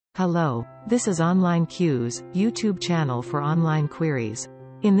Hello, this is Online Q's YouTube channel for online queries.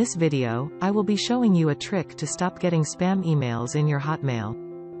 In this video, I will be showing you a trick to stop getting spam emails in your Hotmail.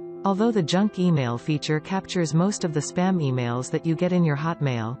 Although the junk email feature captures most of the spam emails that you get in your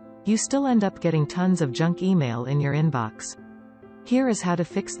Hotmail, you still end up getting tons of junk email in your inbox. Here is how to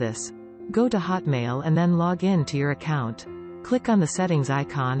fix this. Go to Hotmail and then log in to your account. Click on the settings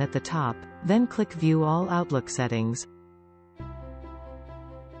icon at the top, then click View All Outlook Settings.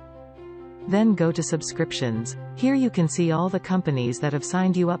 Then go to Subscriptions. Here you can see all the companies that have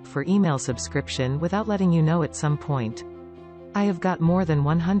signed you up for email subscription without letting you know at some point. I have got more than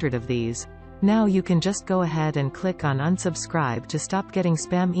 100 of these. Now you can just go ahead and click on Unsubscribe to stop getting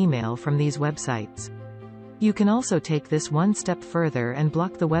spam email from these websites. You can also take this one step further and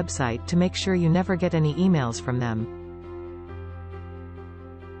block the website to make sure you never get any emails from them.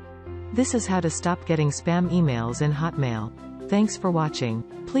 This is how to stop getting spam emails in Hotmail. Thanks for watching.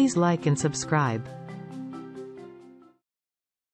 Please like and subscribe.